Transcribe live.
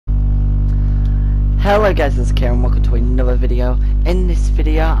Hello guys, it's Kieran, welcome to another video. In this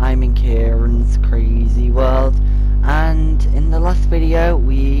video, I'm in Kieran's crazy world, and in the last video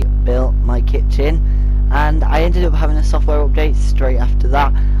we built my kitchen, and I ended up having a software update straight after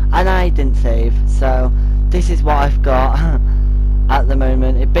that, and I didn't save, so this is what I've got at the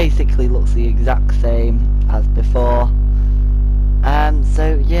moment. It basically looks the exact same as before.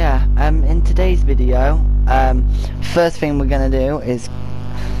 So yeah, in today's video, first thing we're gonna do is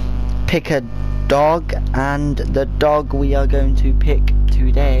pick a dog, and the dog we are going to pick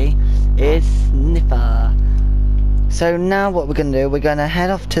today is Sniffer. So now what we're going to do, we're going to head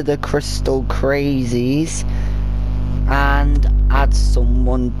off to the Crystal Crazies and add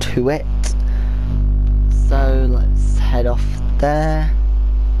someone to it. So let's head off there.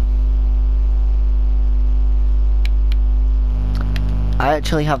 I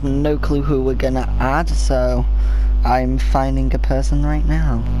actually have no clue who we're going to add, so I'm finding a person right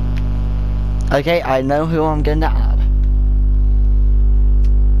now. Okay, I know who I'm going to add.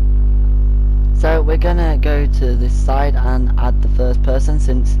 So we're going to go to this side and add the first person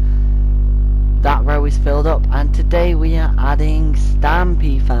since that row is filled up. And today we are adding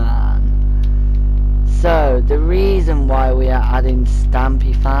Stampy Fan. So the reason why we are adding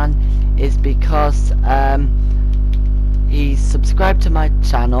Stampy Fan is because he's subscribed to my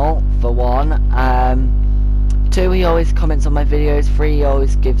channel, for one. 2, he always comments on my videos. 3, he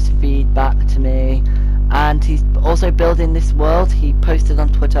always gives feedback to me, and he's also building this world. He posted on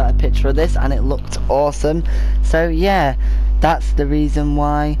Twitter a picture of this and it looked awesome. So yeah, that's the reason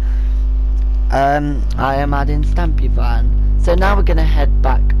why I am adding Stampy Fan. So now we're gonna head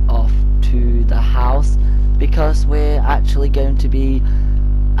back off to the house because we're actually going to be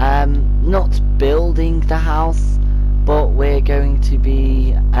not building the house, but we're going to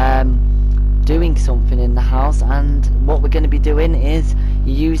be doing something in the house, and what we're going to be doing is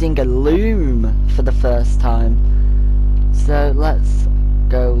using a loom for the first time. So let's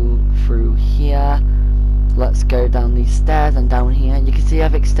go through here, let's go down these stairs and down here. You can see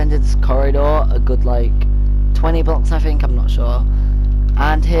I've extended this corridor a good like 20 blocks, I think, I'm not sure.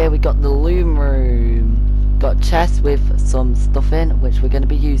 And here we got the loom room, got chests with some stuff in which we're going to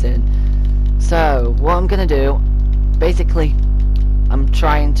be using. So what I'm going to do, basically I'm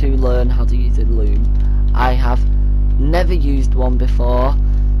trying to learn how to use a loom. I have never used one before,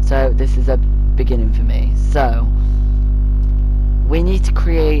 so this is a beginning for me. So we need to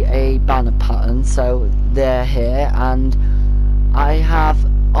create a banner pattern, so they're here, and I have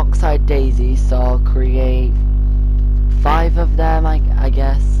oxide daisies, so I'll create 5 of them, I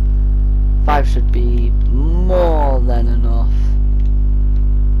guess. 5 should be more than enough.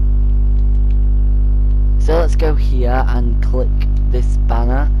 So let's go here and click this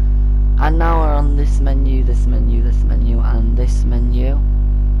banner, and now we're on this menu, this menu, this menu, and this menu.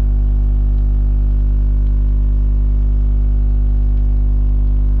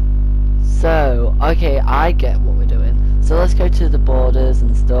 So okay, I get what we're doing. So let's go to the borders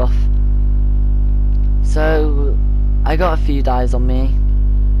and stuff. So I got a few dyes on me.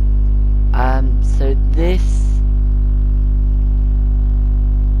 So this,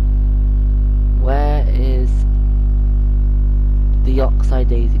 where is the oxide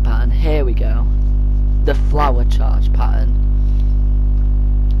daisy pattern? Here we go, the flower charge pattern.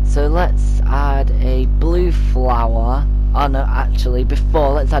 So let's add a blue flower. Oh no, actually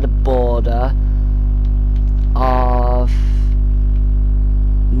before, let's add a border of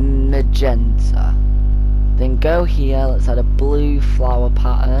magenta, then go here, let's add a blue flower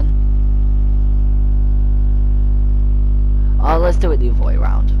pattern. Oh, let's do it the other way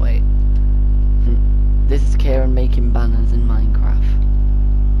around. Wait, this is Kieran making banners in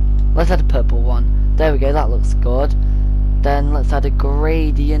Minecraft. Let's add a purple one. There we go, that looks good. Then let's add a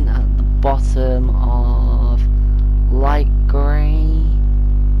gradient at the bottom of light grey.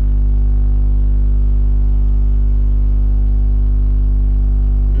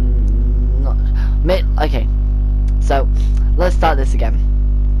 Okay, so let's start this again.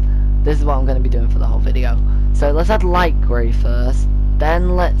 This is what I'm going to be doing for the whole video. So let's add light grey first,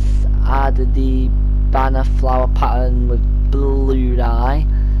 then let's add the banner flower pattern with blue dye,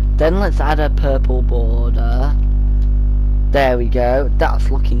 then let's add a purple border. There we go,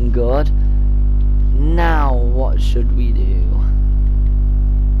 that's looking good. Now what should we do?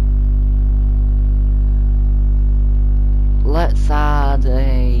 Let's add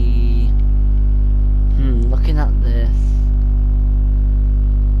a looking at this,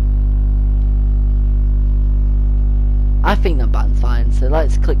 I think that banner's fine, so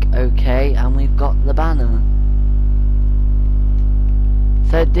let's click OK, and we've got the banner.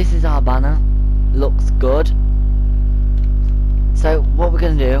 So this is our banner, looks good. So what we're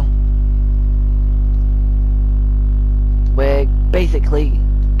going to do basically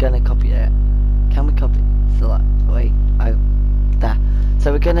gonna copy it. Can we copy? Select. Wait. Oh, there.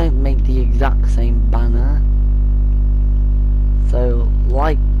 So we're gonna make the exact same banner. So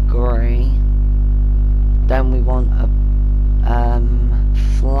light grey. Then we want a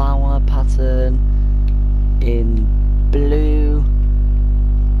flower pattern in blue.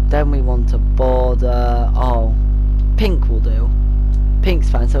 Then we want a border. Oh, pink will do. Pink's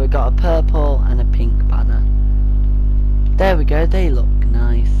fine. So we got a purple and a pink banner. There we go. They look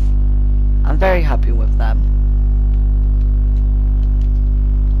nice. I'm very happy with them.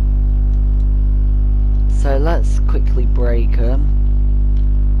 So let's quickly break them.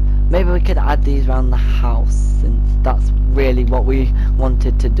 Maybe we could add these around the house, since that's really what we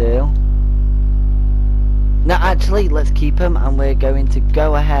wanted to do. No, actually, let's keep them, and we're going to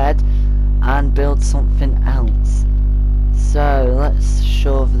go ahead and build something else. So let's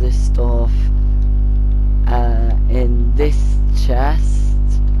shove this stuff in this chest.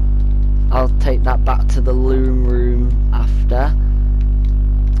 I'll take that back to the loom room after.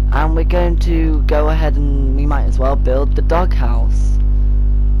 And we're going to go ahead and we might as well build the doghouse.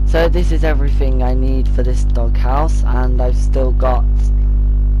 So this is everything I need for this doghouse, and I've still got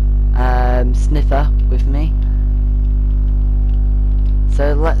Sniffer with me.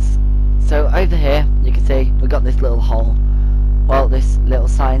 So over here you can see we got this little hole. Well, this little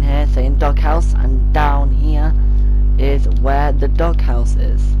sign here saying doghouse, and down here is where the doghouse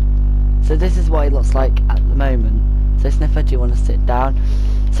is. So this is what it looks like at the moment. So Sniffer, do you want to sit down?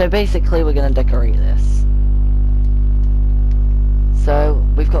 So basically we're going to decorate this. So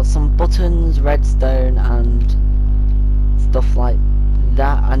we've got some buttons, redstone and stuff like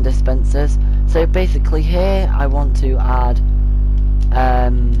that, and dispensers. So basically here I want to add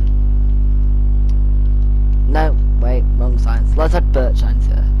no, wait, wrong signs. Let's add birch signs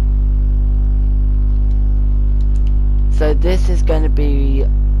here. So this is going to be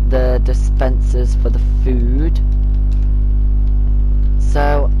the dispensers for the food.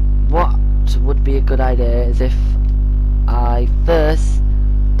 So what would be a good idea is if I first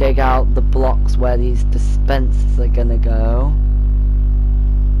dig out the blocks where these dispensers are gonna go.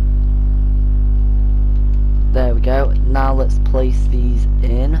 There we go. Now let's place these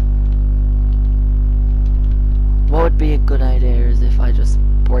in. What would be a good idea is if I just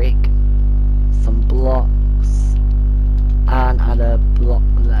break some blocks and add a block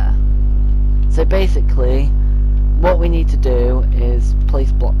there. So basically what we need to do is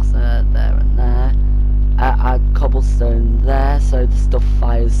place blocks there, there and there. Add cobblestone there so the stuff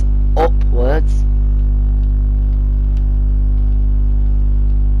fires upwards.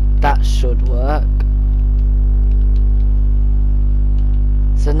 That should work.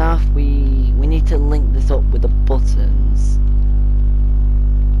 So now if we need to link this up with the buttons.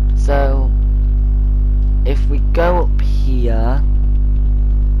 So if we go up here,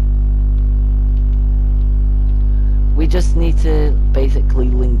 we just need to basically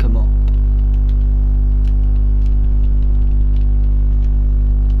link them up.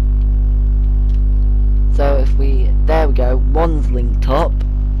 So if we, there we go, one's linked up.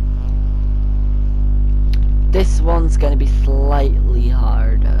 This one's going to be slightly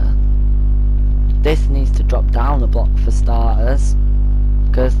harder. This needs to drop down a block for starters,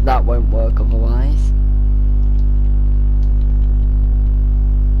 because that won't work otherwise.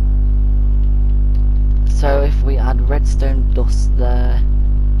 So if we add redstone dust there.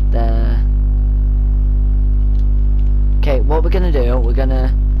 Okay, what we're going to do, we're going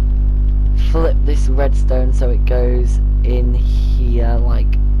to flip this redstone so it goes in here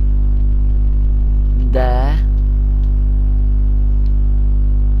like there.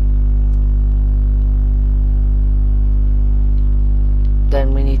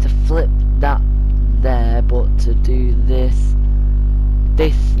 Then we need to flip that there, but to do this,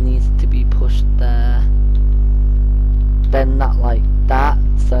 this needs to be pushed there. Then that like that.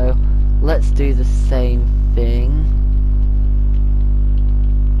 So let's do the same thing.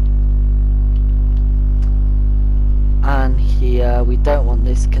 And here we don't want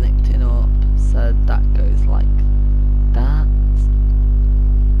this connecting up, so that goes like that.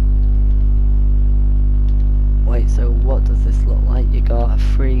 Wait, so what does this look like? You got a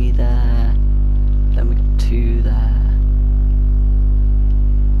 3 there, then we got 2 there.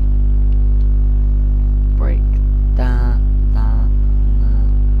 Break that, that,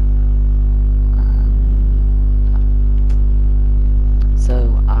 and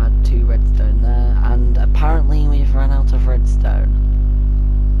so add 2 redstone there, and apparently we've run out of redstone.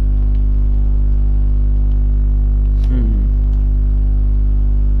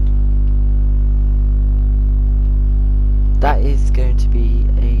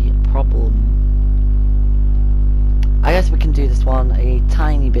 this one a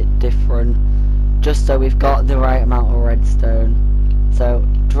tiny bit different, just so we've got the right amount of redstone. So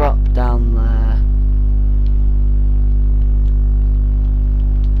drop down there.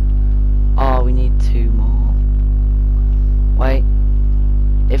 Oh, we need 2 more. Wait,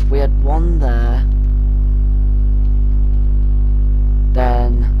 if we had 1 there,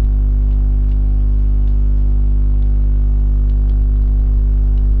 then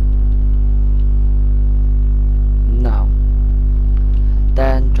no.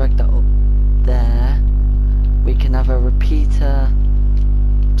 Then drag that up there. We can have a repeater,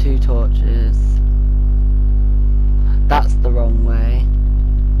 2 torches. That's the wrong way.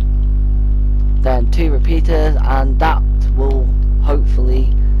 Then 2 repeaters, and that will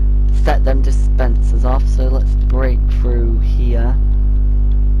hopefully set them dispensers off. So let's break through here.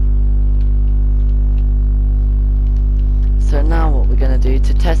 So now what we're going to do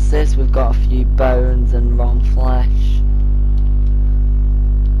to test this, we've got a few bones and raw flesh.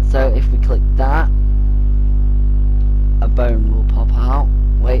 So if we click that, a bone will pop out.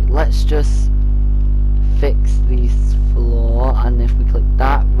 Wait, let's just fix this floor, and if we click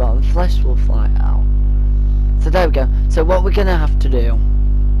that, rotten flesh will fly out. So there we go. So what we're going to have to do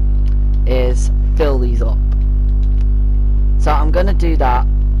is fill these up. So I'm going to do that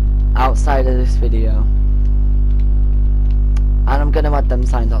outside of this video. And I'm going to add them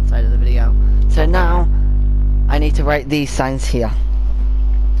signs outside of the video. So now, I need to write these signs here.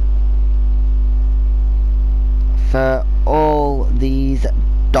 For all these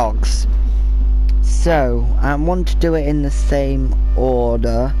dogs. So, I want to do it in the same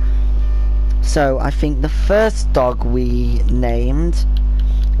order. So, I think the first dog we named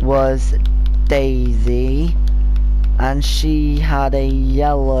was Daisy. And she had a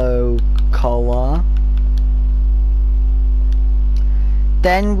yellow collar.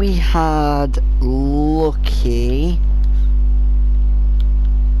 Then we had Lucky.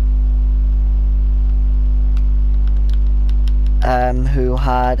 Who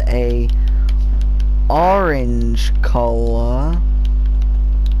had a orange collar.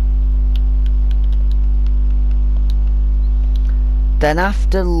 Then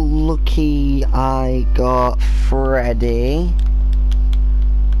after Lucky, I got Freddy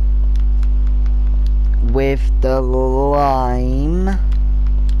with the lime.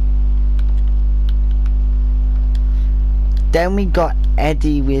 Then we got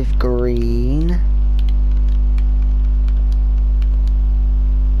Eddie with green.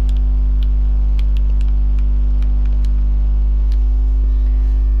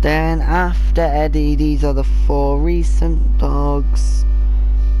 Then after Eddie, these are the 4 recent dogs.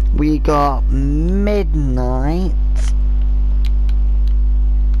 We got Midnight.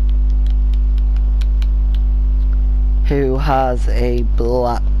 Who has a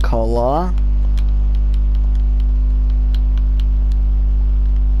black collar.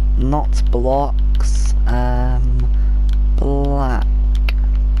 Not blocks, black.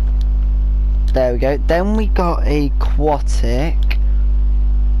 There we go. Then we got Aquatic.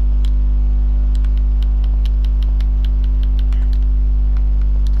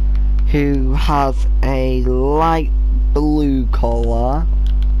 Who has a light blue collar.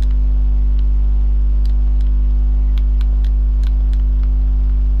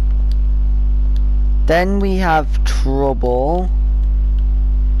 Then we have Trouble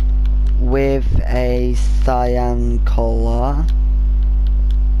with a cyan collar.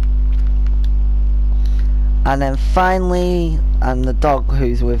 And then finally, and the dog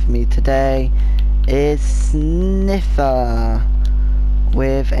who's with me today, is Sniffer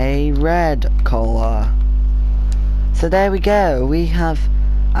with a red collar. So there we go, we have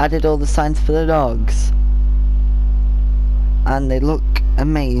added all the signs for the dogs. And they look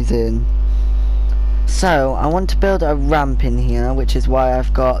amazing. So, I want to build a ramp in here, which is why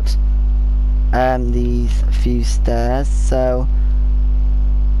I've got these few stairs. So,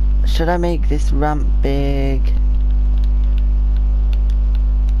 should I make this ramp big?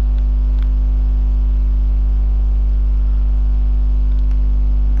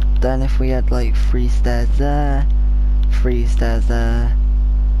 Then if we had like 3 stairs there, 3 stairs there.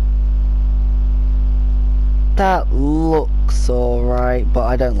 That looks alright, but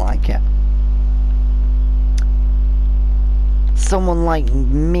I don't like it. Someone like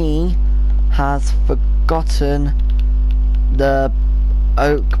me has forgotten the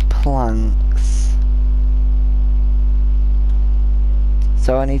oak planks.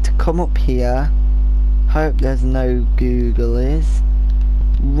 So I need to come up here, hope there's no googlies,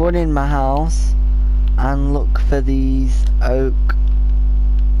 run in my house and look for these oak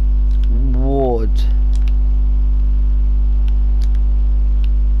wood.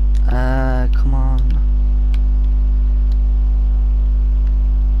 Come on.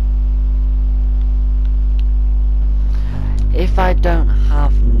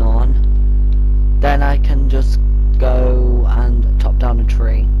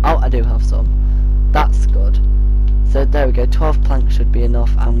 do have some. That's good. So there we go, 12 planks should be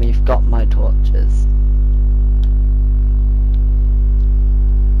enough, and we've got my torches.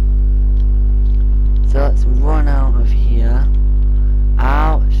 So let's run out of here.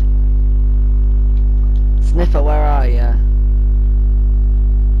 Ouch. Sniffer, where are you?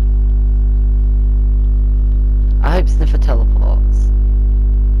 I hope Sniffer teleports.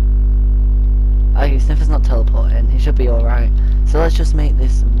 Okay, Sniffer's not teleporting. He should be alright. So let's just make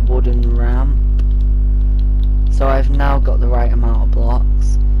this wooden ramp. So I've now got the right amount of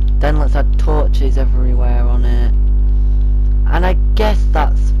blocks. Then let's add torches everywhere on it. And I guess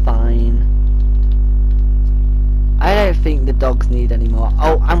that's fine. I don't think the dogs need any more.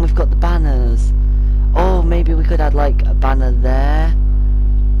 Oh, and we've got the banners. Oh, maybe we could add like a banner there.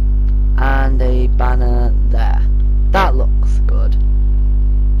 And a banner there. That looks good.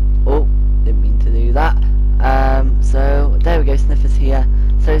 Oh, didn't mean to do that. So there we go, Sniffer's here.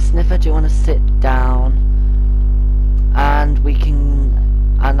 So Sniffer, do you want to sit down? And we can,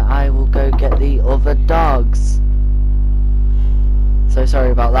 and I will go get the other dogs. So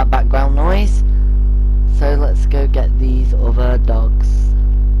sorry about that background noise. So let's go get these other dogs.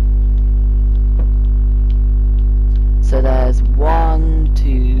 So there's 1,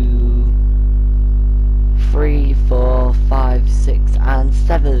 2, 3, 4, 5, 6 and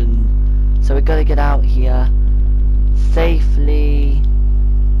 7. So we've got to get out here safely.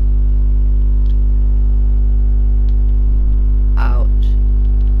 Ouch.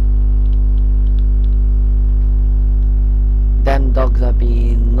 Them dogs are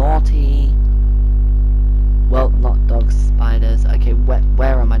being naughty. Well, not dogs, spiders. Okay,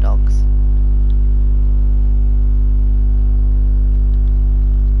 where are my dogs?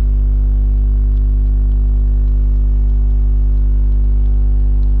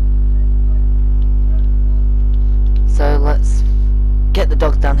 So let's get the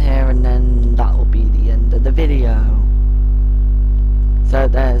dogs down here, and then that will be the end of the video. So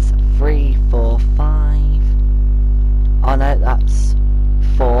there's 3, 4, 5. Oh no, that's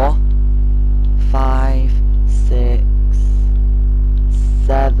 4, 5, 6,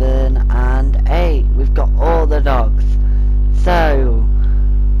 7 and 8. We've got all the dogs. So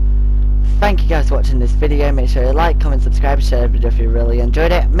thank you guys for watching this video. Make sure you like, comment, subscribe, share the video if you really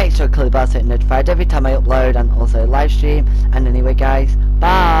enjoyed it. Make sure to click the bell so you're notified every time I upload and also live stream. And anyway guys,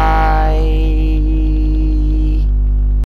 bye.